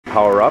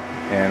power up,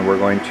 and we're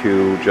going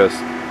to just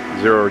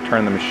zero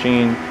return the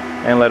machine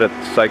and let it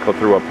cycle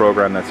through a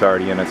program that's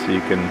already in it so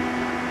you can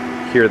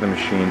hear the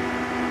machine.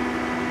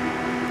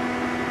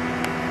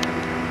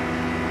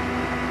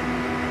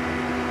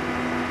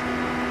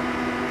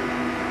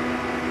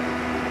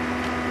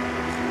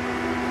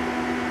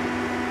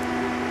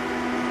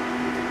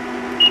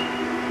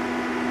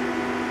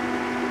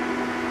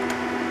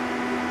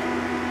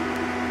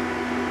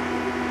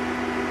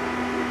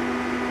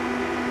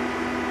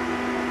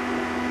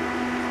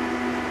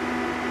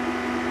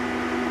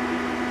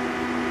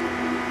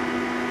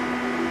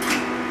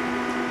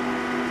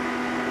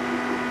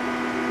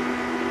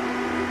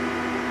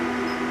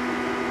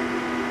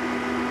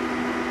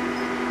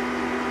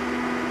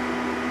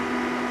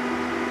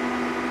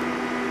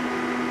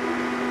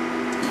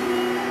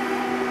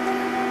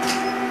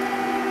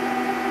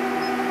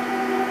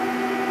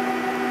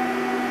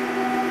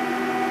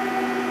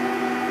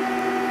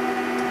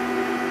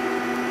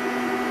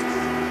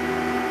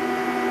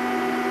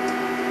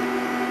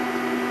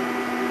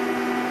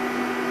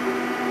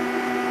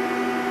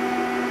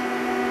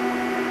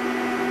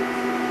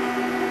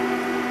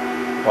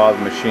 While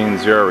the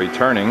machine's zero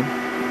returning,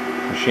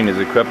 the machine is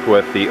equipped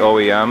with the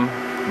OEM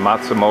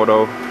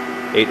Matsumoto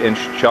 8-inch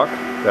chuck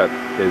that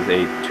is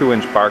a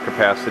 2-inch bar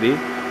capacity.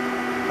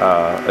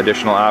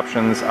 Additional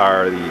options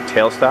are the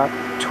tail stop,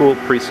 tool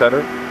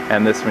presetter,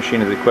 and this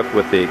machine is equipped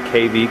with the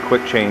KV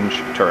quick change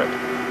turret.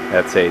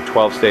 That's a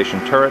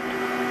 12-station turret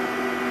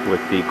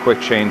with the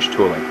quick change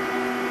tooling.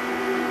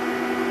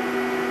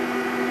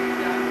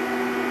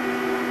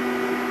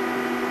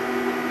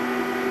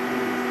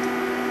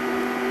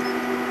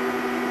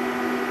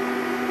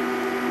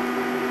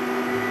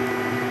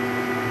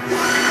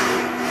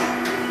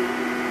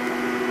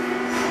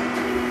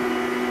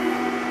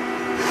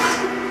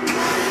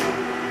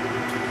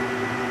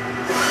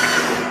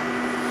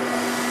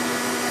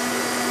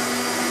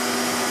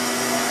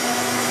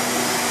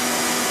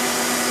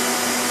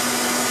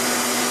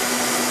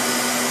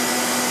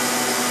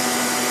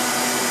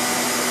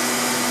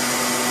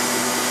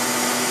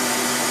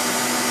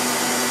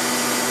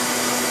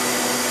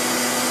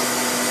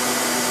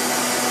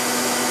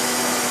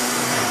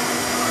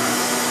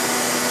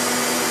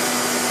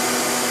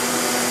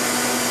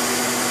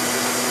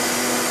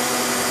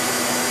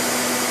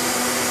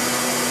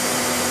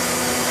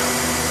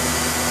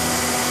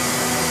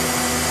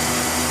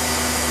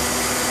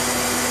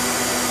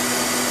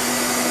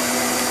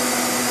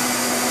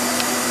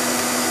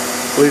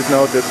 Please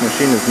note this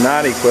machine is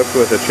not equipped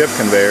with a chip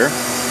conveyor.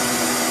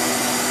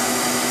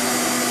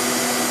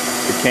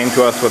 It came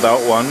to us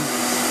without one.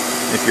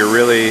 If you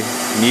really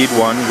need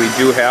one, we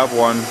do have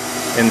one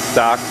in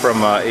stock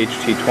from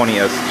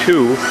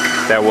HT20S2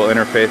 that will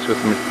interface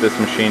with this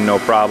machine no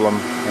problem,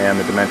 and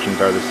the dimensions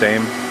are the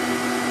same.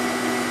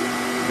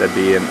 That'd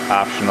be an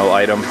optional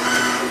item.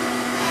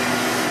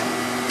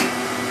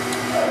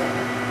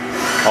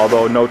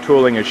 Although no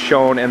tooling is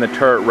shown in the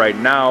turret right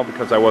now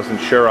because I wasn't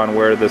sure on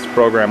where this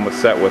program was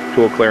set with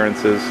tool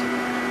clearances.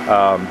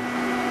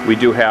 We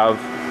do have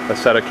a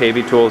set of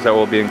KV tools that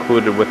will be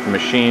included with the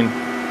machine,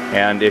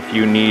 and if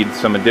you need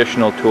some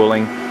additional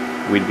tooling,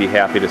 we'd be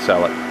happy to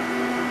sell it.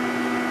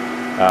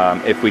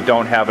 If we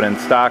don't have it in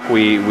stock,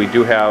 we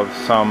do have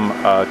some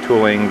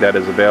tooling that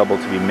is available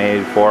to be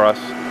made for us,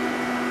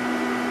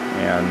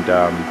 and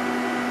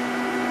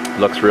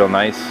looks real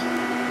nice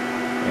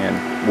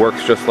and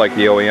works just like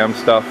the OEM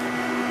stuff.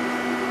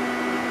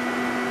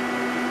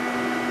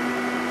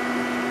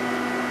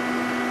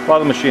 While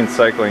the machine's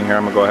cycling here,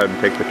 I'm going to go ahead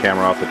and take the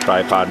camera off the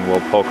tripod and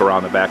we'll poke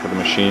around the back of the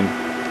machine.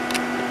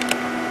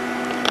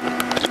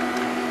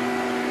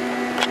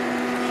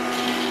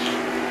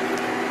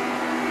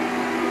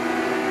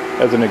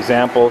 As an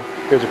example,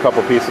 here's a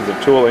couple pieces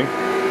of tooling.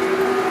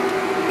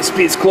 This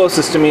piece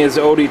closest to me is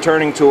the OD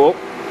turning tool,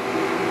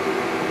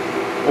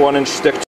 1-inch stick